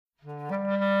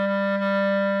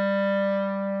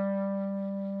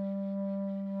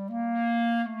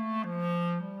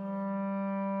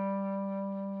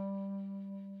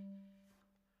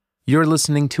You're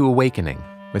listening to Awakening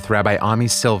with Rabbi Ami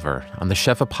Silver on the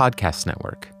Shefa Podcast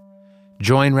Network.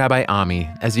 Join Rabbi Ami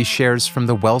as he shares from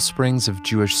the wellsprings of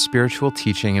Jewish spiritual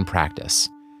teaching and practice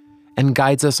and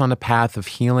guides us on a path of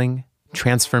healing,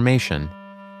 transformation,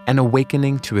 and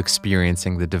awakening to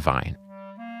experiencing the divine.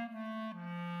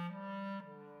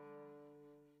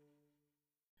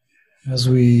 As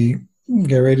we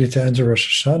get ready to enter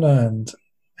Rosh Hashanah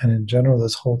and in general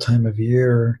this whole time of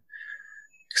year,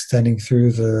 extending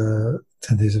through the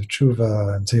 10 days of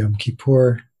Tshuva and to Yom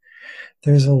Kippur,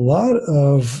 there's a lot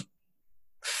of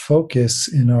focus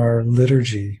in our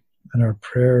liturgy and our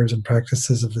prayers and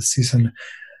practices of the season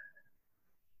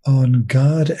on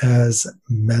God as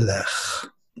Melech.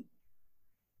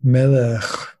 Melech,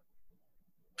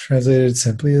 translated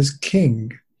simply as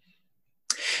king.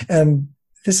 And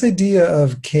this idea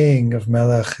of king, of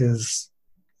Melech, is,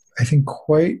 I think,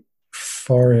 quite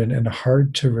foreign and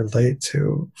hard to relate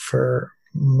to for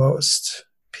most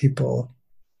people.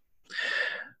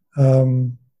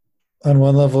 On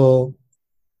one level,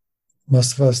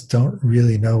 most of us don't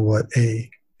really know what a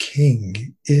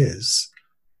king is.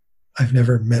 I've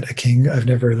never met a king. I've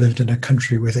never lived in a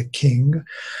country with a king.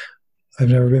 I've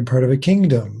never been part of a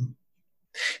kingdom.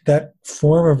 That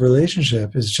form of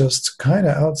relationship is just kind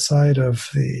of outside of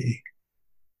the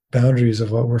boundaries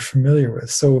of what we're familiar with.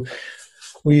 So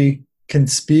we can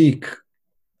speak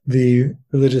the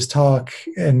religious talk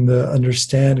and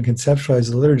understand and conceptualize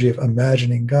the liturgy of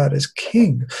imagining God as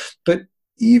king. But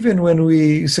even when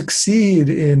we succeed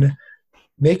in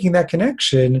making that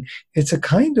connection, it's a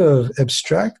kind of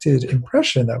abstracted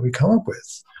impression that we come up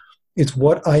with. It's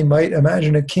what I might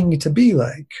imagine a king to be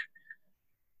like,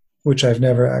 which I've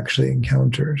never actually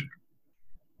encountered.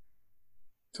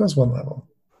 So that's one level.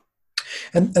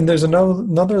 And there's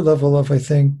another level of, I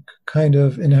think, kind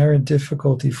of inherent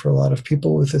difficulty for a lot of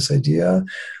people with this idea,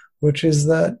 which is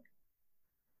that,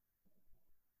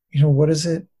 what does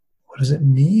it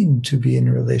mean to be in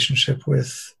a relationship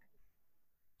with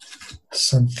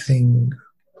something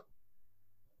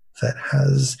that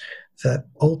has that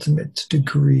ultimate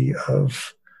degree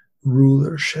of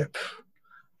rulership,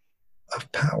 of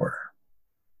power?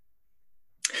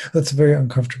 That's a very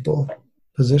uncomfortable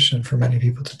position for many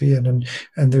people to be in.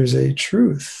 And there's a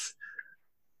truth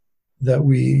that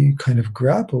we kind of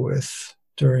grapple with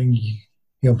during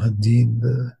Yom Hadin,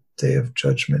 the Day of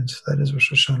Judgment, that is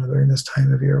Rosh Hashanah, during this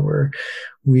time of year, where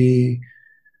we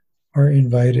are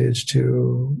invited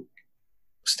to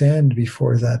stand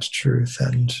before that truth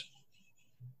and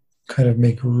kind of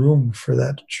make room for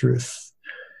that truth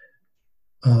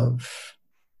of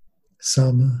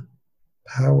some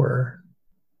power,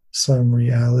 some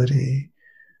reality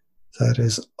that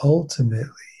is ultimately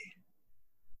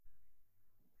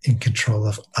in control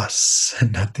of us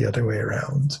and not the other way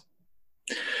around.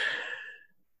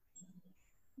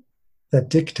 That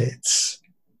dictates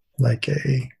like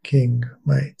a king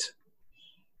might.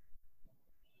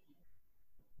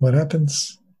 What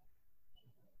happens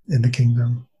in the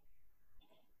kingdom?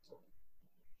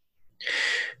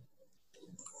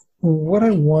 What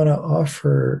I want to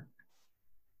offer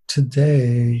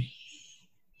today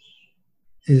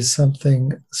is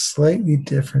something slightly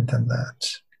different than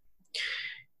that.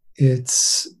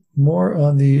 It's more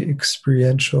on the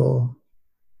experiential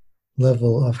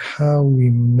level of how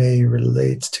we may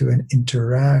relate to and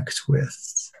interact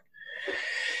with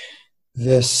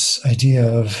this idea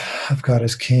of God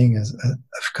as king, of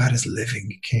God as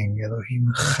living king,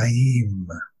 Elohim Chaim.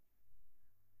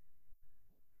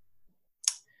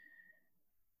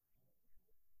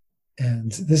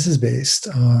 And this is based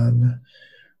on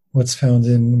what's found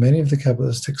in many of the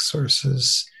Kabbalistic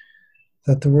sources,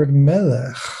 that the word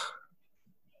Melech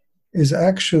is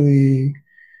actually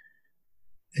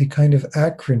a kind of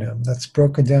acronym that's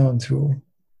broken down to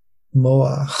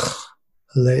Moach,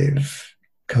 Lev,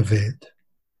 Kaved.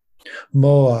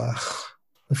 Moach,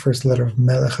 the first letter of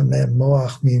Melech,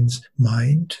 Moach means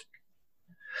mind.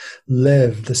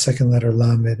 Lev, the second letter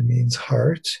Lamed, means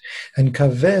heart. And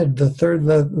Kaved, the third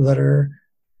letter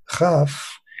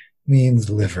Chaf, means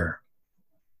liver.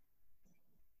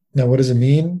 Now, what does it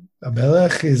mean? A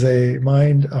melech is a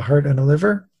mind, a heart, and a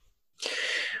liver?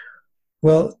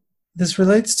 Well, this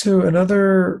relates to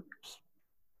another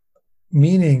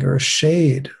meaning or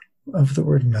shade of the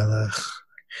word melech,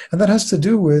 and that has to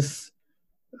do with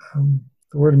the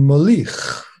word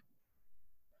molich,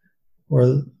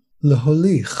 or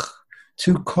leholich,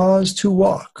 to cause to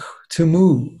walk, to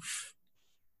move.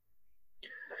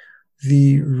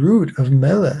 The root of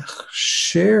melech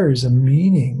shares a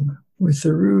meaning with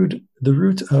the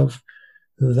root of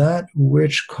that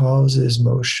which causes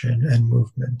motion and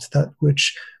movement, that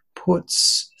which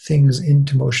puts things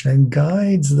into motion and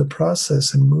guides the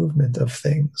process and movement of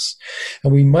things.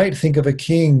 And we might think of a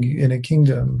king in a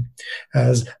kingdom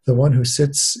as the one who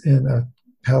sits in a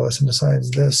palace and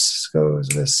decides this goes,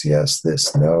 this yes,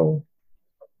 this no.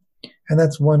 And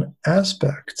that's one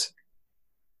aspect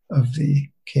of the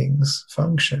king's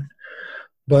function.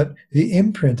 But the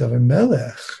imprint of a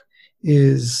melech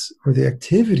is, or the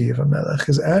activity of a melech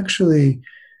is actually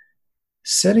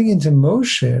setting into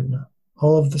motion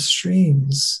all of the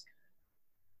streams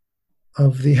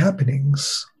of the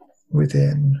happenings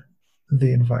within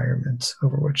the environment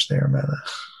over which they are melech.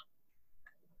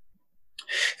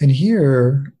 And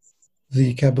here,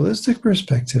 the Kabbalistic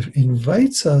perspective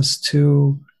invites us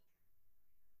to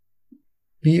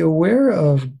be aware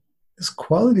of this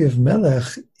quality of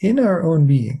melech in our own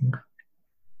being,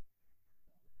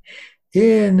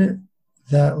 in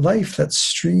that life that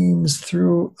streams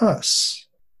through us.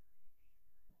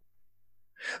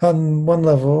 On one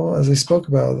level, as I spoke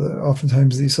about,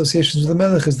 oftentimes the associations with the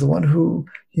melech is the one who,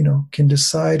 can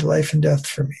decide life and death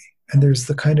for me. And there's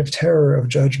the kind of terror of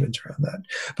judgment around that.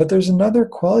 But there's another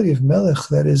quality of melech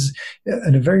that is,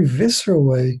 in a very visceral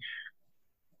way,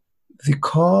 the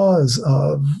cause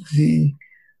of the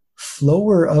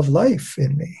flower of life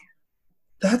in me.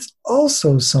 That's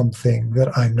also something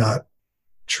that I'm not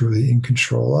truly in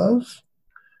control of.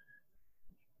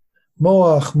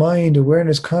 Moach, mind,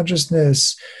 awareness,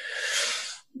 consciousness,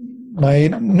 my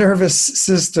nervous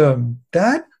system,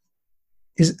 that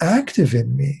is active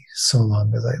in me so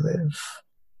long as I live.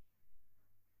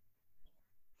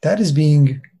 That is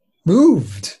being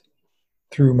moved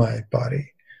through my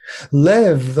body.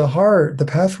 Lev, the heart, the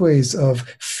pathways of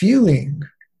feeling,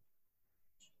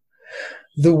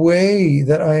 the way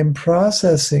that I am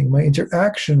processing my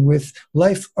interaction with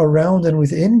life around and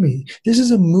within me. This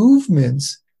is a movement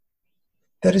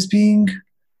that is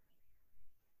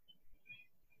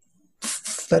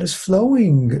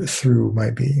flowing through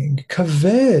my being.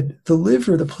 Kaved, the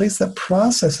liver, the place that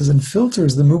processes and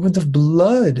filters the movement of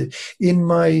blood in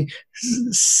my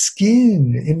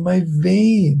skin, in my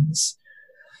veins,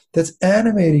 that's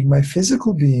animating my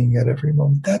physical being at every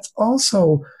moment. That's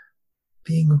also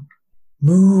being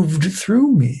moved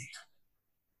through me.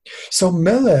 So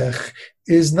Melech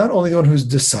is not only the one who's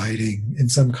deciding in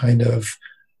some kind of,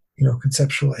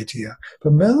 conceptual idea,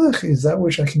 but Melech is that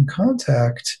which I can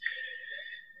contact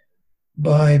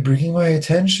by bringing my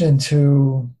attention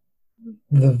to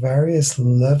the various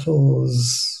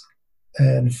levels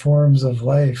and forms of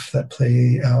life that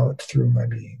play out through my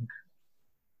being.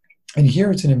 And here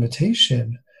it's an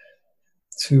invitation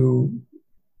to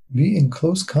be in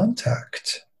close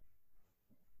contact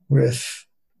with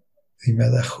the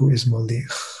Melech who is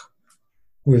Molich,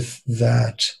 with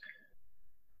that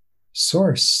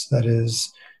source that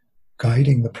is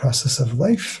guiding the process of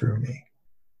life through me.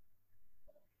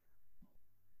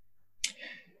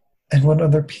 And one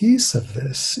other piece of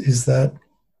this is that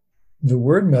the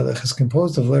word Melech is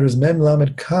composed of letters Mem,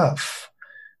 Lamed, Kaf,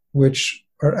 which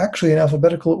are actually in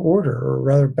alphabetical order, or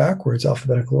rather backwards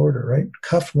alphabetical order, right?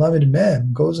 Kaf, Lamed,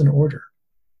 Mem goes in order.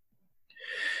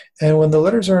 And when the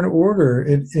letters are in order,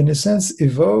 it, in a sense,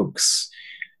 evokes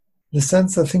the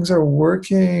sense that things are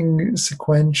working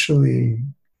sequentially.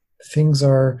 Things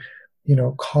are,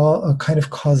 a kind of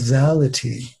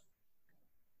causality.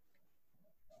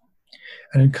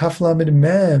 And in Kaf Lamed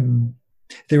Mem,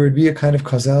 there would be a kind of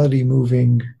causality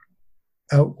moving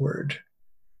outward.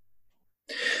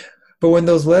 But when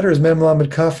those letters, Mem, Lamed,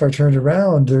 Kaf, are turned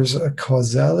around, there's a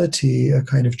causality, a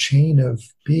kind of chain of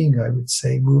being, I would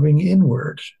say, moving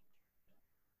inward.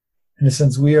 In a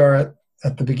sense, we are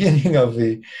at the beginning of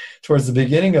towards the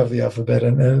beginning of the alphabet,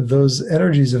 and those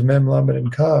energies of Mem, Lamed,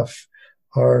 and Kaf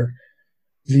are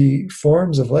the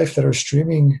forms of life that are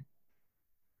streaming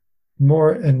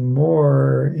more and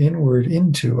more inward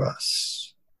into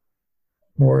us,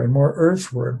 more and more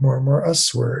earthward, more and more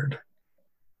usward.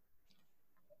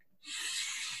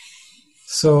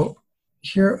 So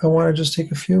here I want to just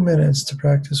take a few minutes to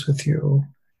practice with you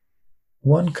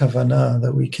one kavanah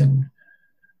that we can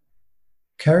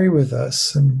carry with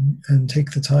us and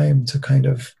take the time to kind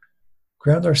of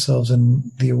ground ourselves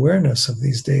in the awareness of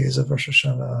these days of Rosh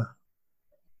Hashanah,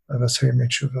 of Asher Yemei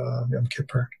Teshuvah, of Yom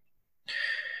Kippur.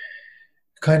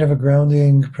 Kind of a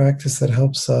grounding practice that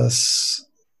helps us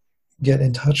get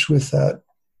in touch with that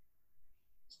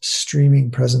streaming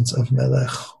presence of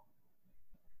Melech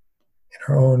in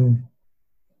our own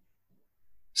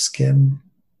skin,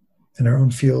 in our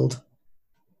own field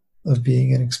of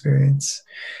being and experience.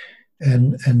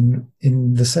 And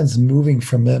in the sense, moving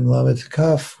from Mem, Lamed, to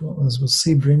Kaf, as we'll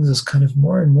see, brings us kind of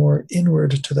more and more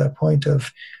inward to that point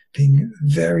of being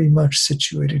very much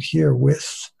situated here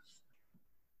with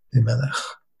the Melech.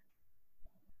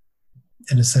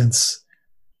 In a sense,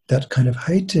 that kind of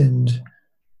heightened,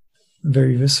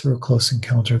 very visceral close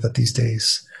encounter that these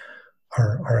days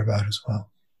are about as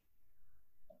well.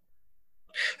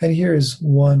 And here is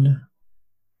one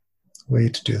way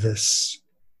to do this.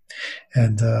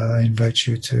 And I invite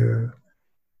you to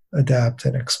adapt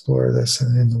and explore this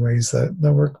in the ways that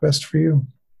work best for you.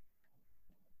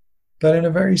 But in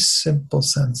a very simple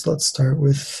sense, let's start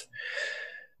with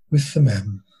the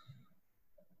mem.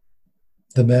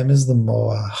 The mem is the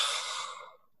moach.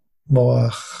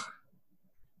 Moach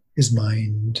is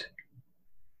mind.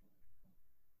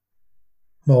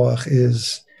 Moach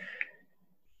is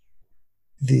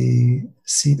the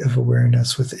seat of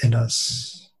awareness within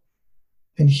us.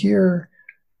 And here,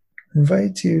 I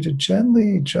invite you to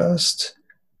gently just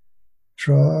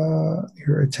draw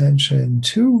your attention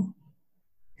to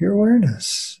your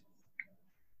awareness,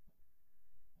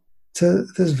 to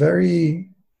this very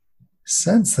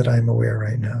sense that I'm aware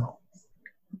right now.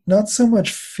 Not so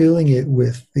much filling it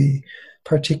with the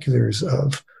particulars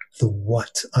of the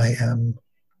what I am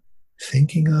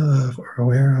thinking of or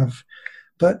aware of,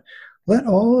 but let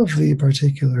all of the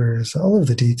particulars, all of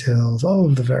the details, all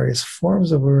of the various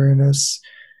forms of awareness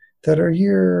that are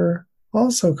here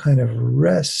also kind of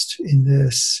rest in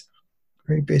this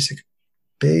very basic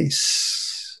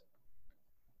base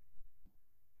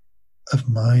of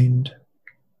mind,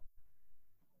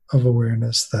 of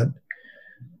awareness that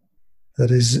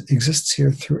exists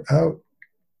here throughout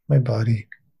my body.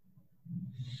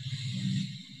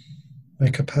 My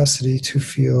capacity to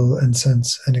feel and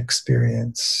sense and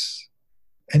experience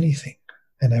anything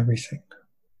and everything.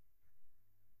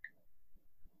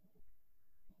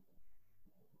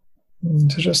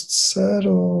 And to just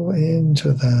settle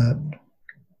into that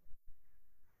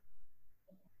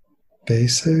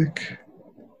basic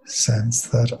sense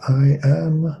that I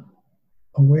am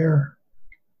aware.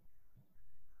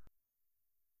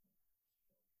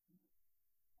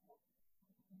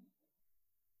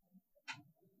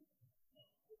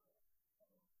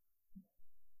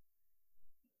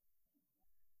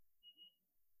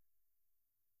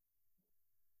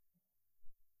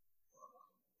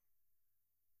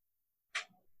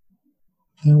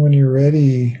 And when you're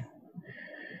ready,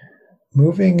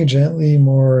 moving gently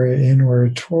more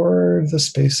inward toward the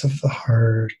space of the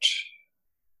heart,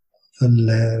 the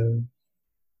lev.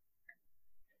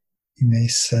 You may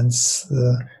sense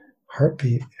the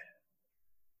heartbeat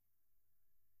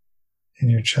in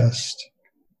your chest.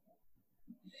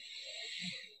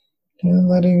 And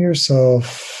letting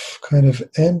yourself kind of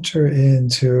enter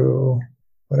into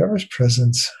whatever's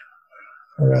present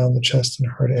around the chest and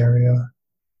heart area.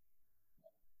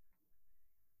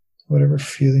 Whatever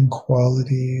feeling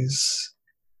qualities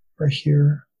are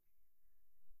here.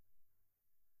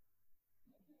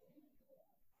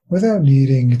 Without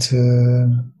needing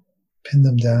to pin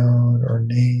them down or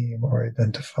name or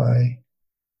identify.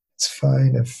 It's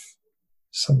fine if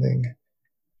something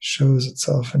shows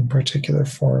itself in particular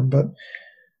form, but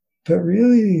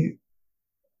really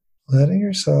letting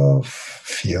yourself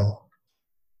feel.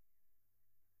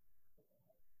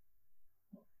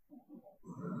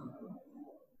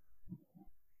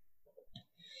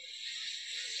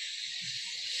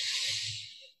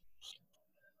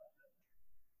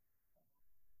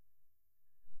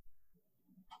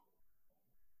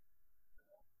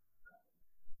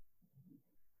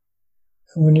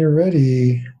 And when you're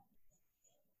ready,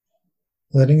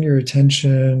 letting your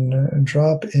attention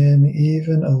drop in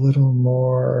even a little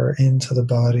more into the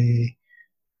body,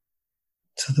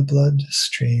 to the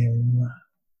bloodstream,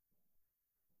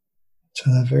 to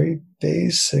that very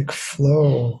basic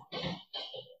flow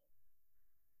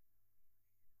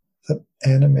that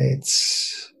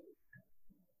animates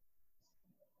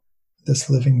this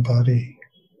living body.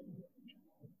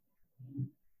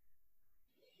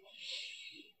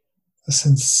 The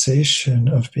sensation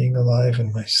of being alive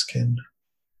in my skin.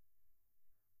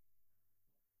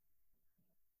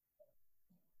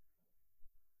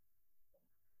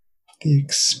 The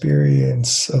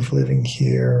experience of living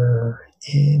here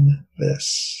in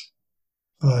this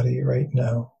body right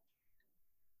now.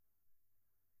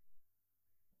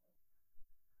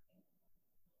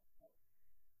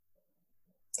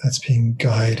 That's being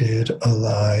guided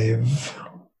alive.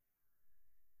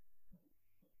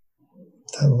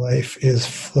 That life is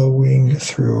flowing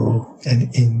through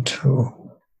and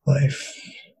into life.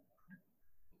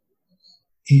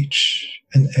 Each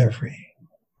and every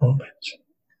moment.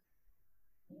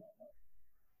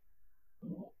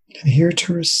 And here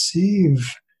to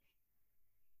receive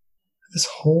this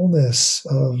wholeness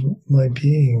of my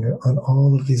being on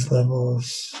all of these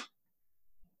levels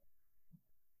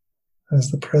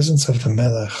as the presence of the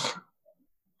Melech,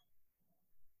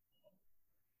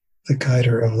 the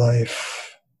guider of life.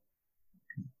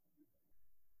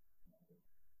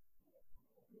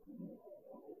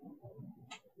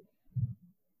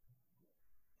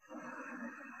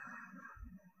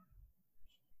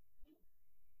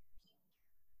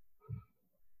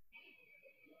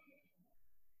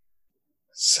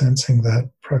 Sensing that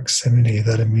proximity,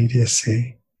 that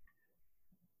immediacy.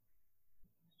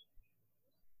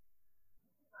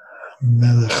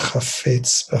 Melech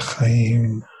Chafetz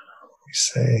B'chaim, we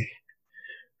say,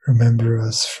 remember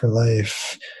us for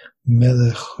life.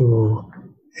 Melech who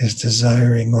is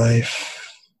desiring life.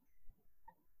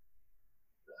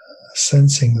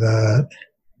 Sensing that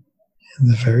in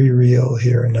the very real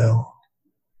here and now,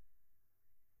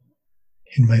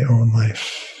 in my own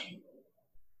life.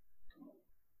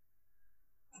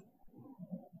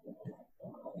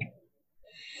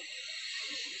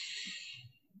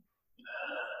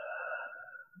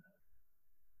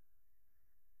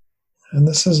 And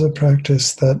this is a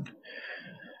practice that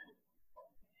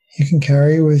you can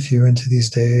carry with you into these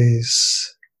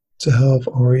days to help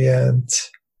orient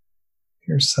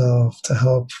yourself, to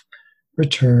help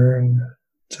return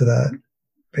to that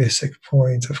basic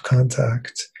point of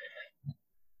contact,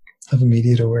 of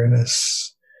immediate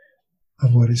awareness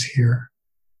of what is here,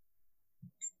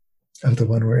 of the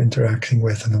one we're interacting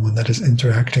with and the one that is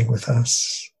interacting with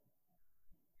us.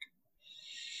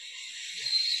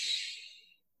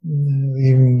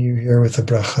 Leaving you here with the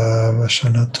bracha,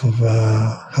 Shana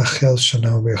Tova, Hachel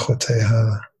Shana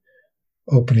Bechoteha,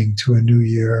 opening to a new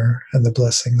year and the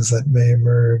blessings that may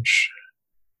emerge.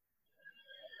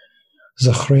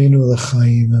 Zachreinu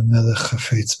l'chaim, Melech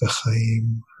Chafetz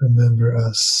B'chaim, remember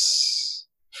us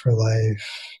for life,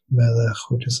 Melech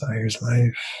who desires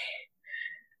life,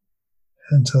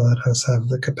 and to let us have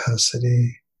the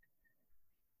capacity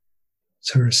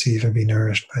to receive and be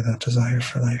nourished by that desire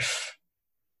for life.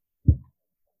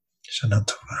 Shana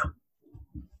Tova.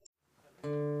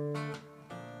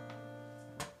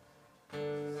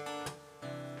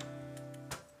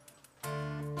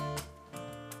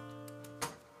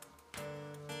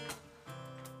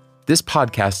 This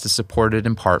podcast is supported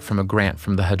in part from a grant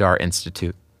from the Hadar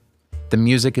Institute. The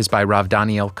music is by Rav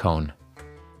Daniel Cohn.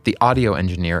 The audio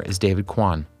engineer is David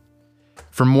Kwan.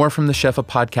 For more from the Shefa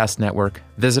Podcast Network,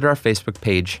 visit our Facebook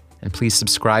page and please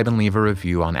subscribe and leave a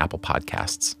review on Apple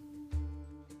Podcasts.